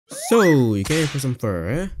So, you came for some fur,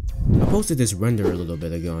 eh? I posted this render a little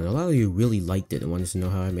bit ago and a lot of you really liked it and wanted to know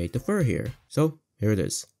how I made the fur here. So, here it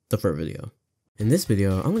is, the fur video. In this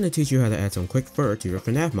video, I'm going to teach you how to add some quick fur to your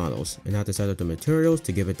FNaF models and how to set up the materials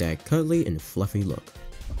to give it that cuddly and fluffy look.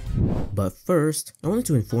 But first, I wanted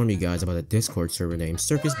to inform you guys about a Discord server named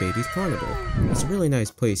Circus Babies Carnival. It's a really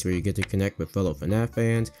nice place where you get to connect with fellow FNaF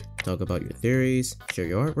fans, talk about your theories, share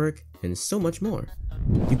your artwork, and so much more.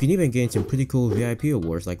 You can even gain some pretty cool VIP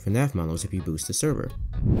awards like FNaF models if you boost the server.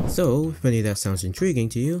 So, if any of that sounds intriguing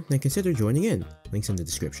to you, then consider joining in. Links in the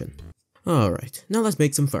description. Alright, now let's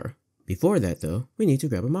make some fur. Before that though, we need to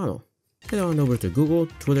grab a model. Head on over to Google,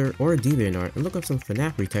 Twitter, or DeviantArt and look up some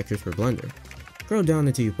FNaF retextures for Blender. Scroll down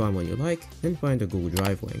until you find one you like, then find the Google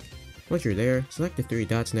Drive link. Once you're there, select the 3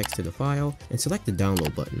 dots next to the file and select the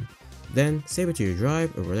download button. Then, save it to your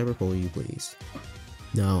drive or whatever folder you please.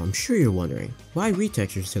 Now, I'm sure you're wondering, why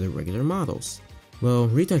retextures instead of regular models? Well,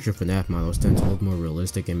 retexture FNaF models tend to look more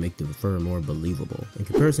realistic and make the fur more believable, in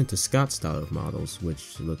comparison to Scott's style of models,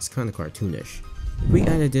 which looks kinda cartoonish. If we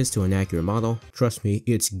added this to an accurate model, trust me,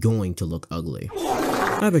 it's going to look ugly.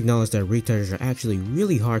 I've acknowledged that retextures are actually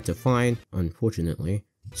really hard to find, unfortunately,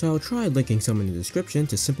 so I'll try linking some in the description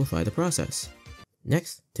to simplify the process.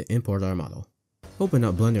 Next, to import our model. Open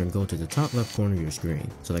up Blender and go to the top left corner of your screen.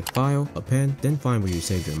 Select File, Append, then find where you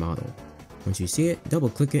saved your model. Once you see it, double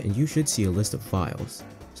click it and you should see a list of files.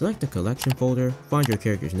 Select the collection folder, find your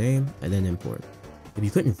character's name, and then import. If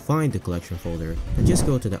you couldn't find the collection folder, then just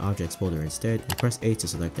go to the objects folder instead and press A to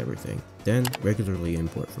select everything, then regularly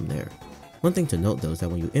import from there. One thing to note though is that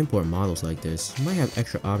when you import models like this, you might have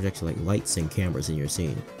extra objects like lights and cameras in your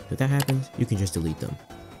scene. If that happens, you can just delete them.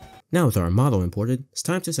 Now with our model imported, it's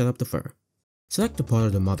time to set up the fur. Select the part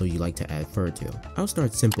of the model you like to add fur to. I'll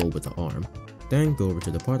start simple with the arm. Then go over to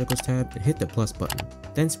the Particles tab and hit the plus button.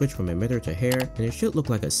 Then switch from emitter to hair and it should look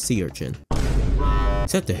like a sea urchin.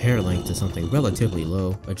 Set the hair length to something relatively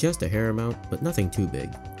low, adjust the hair amount, but nothing too big.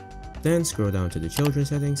 Then scroll down to the children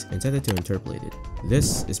settings and set it to interpolated.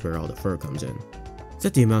 This is where all the fur comes in.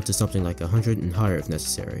 Set the amount to something like 100 and higher if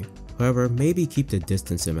necessary. However, maybe keep the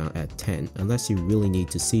distance amount at 10 unless you really need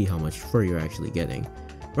to see how much fur you're actually getting.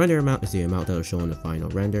 Render amount is the amount that will show in the final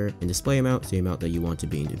render, and display amount is the amount that you want to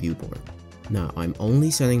be in the viewport. Now, I'm only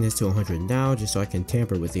setting this to 100 now just so I can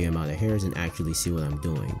tamper with the amount of hairs and actually see what I'm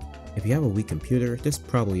doing. If you have a weak computer, this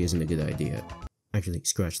probably isn't a good idea. Actually,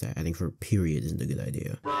 scratch that, adding for period isn't a good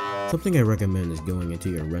idea. Something I recommend is going into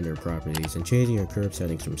your render properties and changing your curve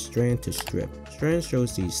settings from strand to strip. Strand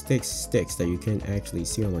shows these sticks that you can actually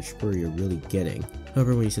see how much fur you're really getting.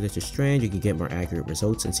 However, when you set it to strand, you can get more accurate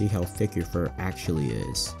results and see how thick your fur actually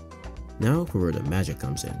is. Now for where the magic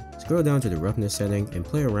comes in. Scroll down to the roughness setting and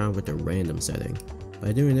play around with the random setting.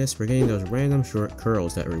 By doing this, we're getting those random short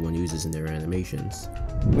curls that everyone uses in their animations.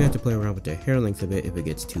 We have to play around with the hair length of it if it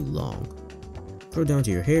gets too long. Scroll down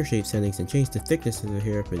to your hair shape settings and change the thickness of the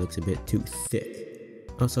hair if it looks a bit too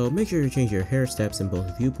thick. Also, make sure you change your hair steps in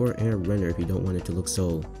both viewport and render if you don't want it to look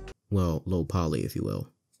so, well, low poly if you will.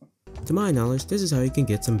 To my knowledge, this is how you can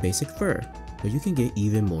get some basic fur, but you can get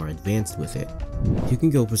even more advanced with it. You can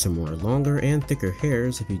go for some more longer and thicker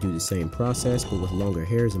hairs if you do the same process but with longer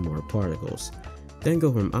hairs and more particles. Then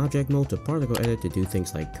go from object mode to particle edit to do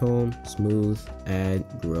things like comb, smooth, add,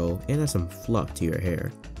 grow, and add some fluff to your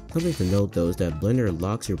hair. Something to note though is that Blender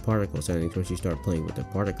locks your particle settings once you start playing with the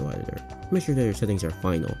particle editor. Make sure that your settings are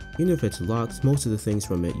final. Even if it's locked, most of the things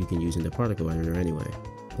from it you can use in the particle editor anyway.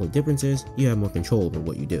 The only difference is, you have more control over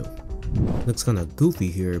what you do. Looks kinda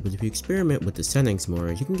goofy here, but if you experiment with the settings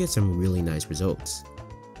more, you can get some really nice results.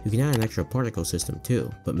 You can add an extra particle system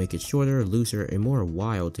too, but make it shorter, looser, and more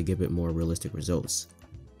wild to give it more realistic results.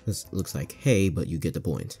 This looks like hay, but you get the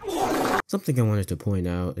point. Something I wanted to point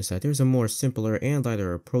out is that there's a more simpler and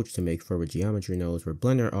lighter approach to make fur with geometry nodes where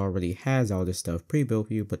Blender already has all this stuff pre-built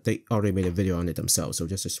for you, but they already made a video on it themselves, so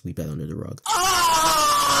just to sweep that under the rug.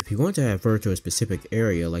 If you want to add fur to a specific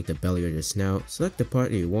area like the belly or the snout, select the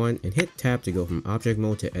part you want and hit tab to go from object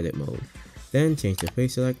mode to edit mode. Then change the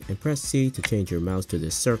face select and press C to change your mouse to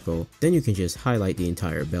this circle, then you can just highlight the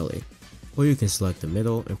entire belly. Or you can select the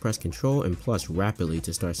middle and press Ctrl and plus rapidly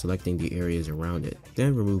to start selecting the areas around it,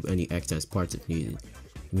 then remove any excess parts if needed.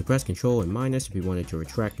 You can press Ctrl and minus if you wanted to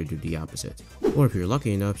retract or do the opposite. Or if you're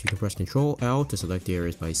lucky enough, you can press Ctrl L to select the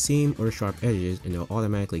areas by seam or sharp edges and it'll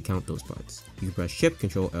automatically count those parts. You can press Shift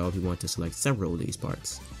Ctrl L if you want to select several of these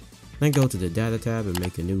parts. Then go to the Data tab and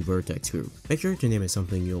make a new vertex group. Make sure to name it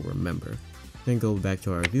something you'll remember. Then go back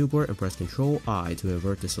to our viewport and press Ctrl I to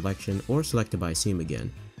invert the selection or select it by seam again.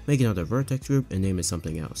 Make another vertex group and name it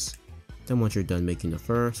something else. Then once you're done making the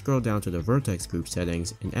fur, scroll down to the vertex group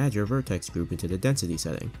settings and add your vertex group into the density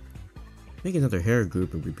setting. Make another hair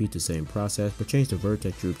group and repeat the same process, but change the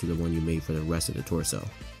vertex group to the one you made for the rest of the torso.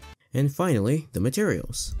 And finally, the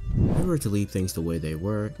materials. If we were to leave things the way they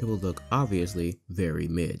were, it will look obviously very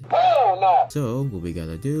mid. So what we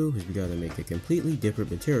gotta do is we gotta make a completely different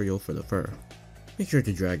material for the fur. Make sure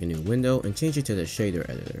to drag a new window and change it to the shader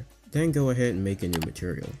editor. Then go ahead and make a new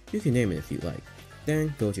material. You can name it if you like.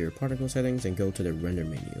 Then go to your particle settings and go to the render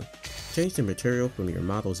menu. Change the material from your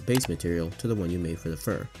model's base material to the one you made for the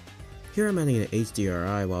fur. Here I'm adding an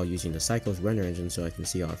HDRI while using the Cycles render engine so I can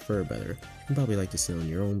see our fur better. You'd probably like to see it on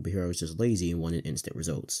your own, but here I was just lazy and wanted instant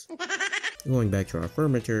results. Going back to our fur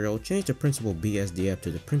material, change the principal BSDF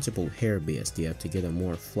to the principal hair BSDF to get a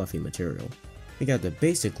more fluffy material. We got the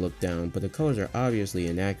basic look down, but the colors are obviously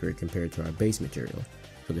inaccurate compared to our base material.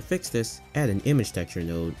 So to fix this, add an image texture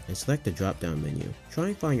node and select the drop down menu. Try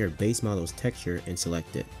and find your base model's texture and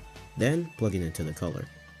select it. Then plug it into the color.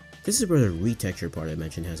 This is where the retexture part I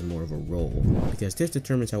mentioned has more of a role, because this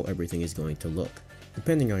determines how everything is going to look.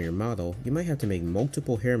 Depending on your model, you might have to make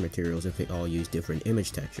multiple hair materials if they all use different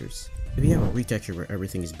image textures. If you have a retexture where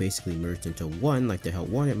everything is basically merged into one like the Help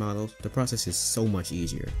Wanted models, the process is so much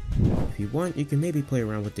easier. If you want, you can maybe play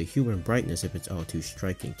around with the hue and brightness if it's all too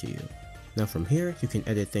striking to you. Now from here, you can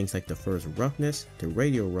edit things like the fur's roughness, the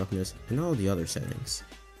radial roughness, and all the other settings.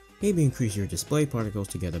 Maybe increase your display particles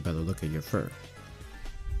to get a better look at your fur.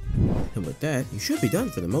 And with that, you should be done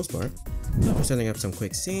for the most part. After setting up some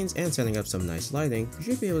quick scenes and setting up some nice lighting, you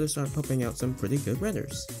should be able to start pumping out some pretty good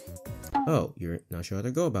renders. Oh, you're not sure how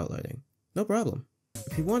to go about lighting? No problem.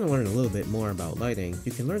 If you want to learn a little bit more about lighting,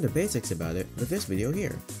 you can learn the basics about it with this video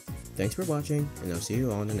here. Thanks for watching, and I'll see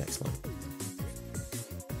you all in the next one.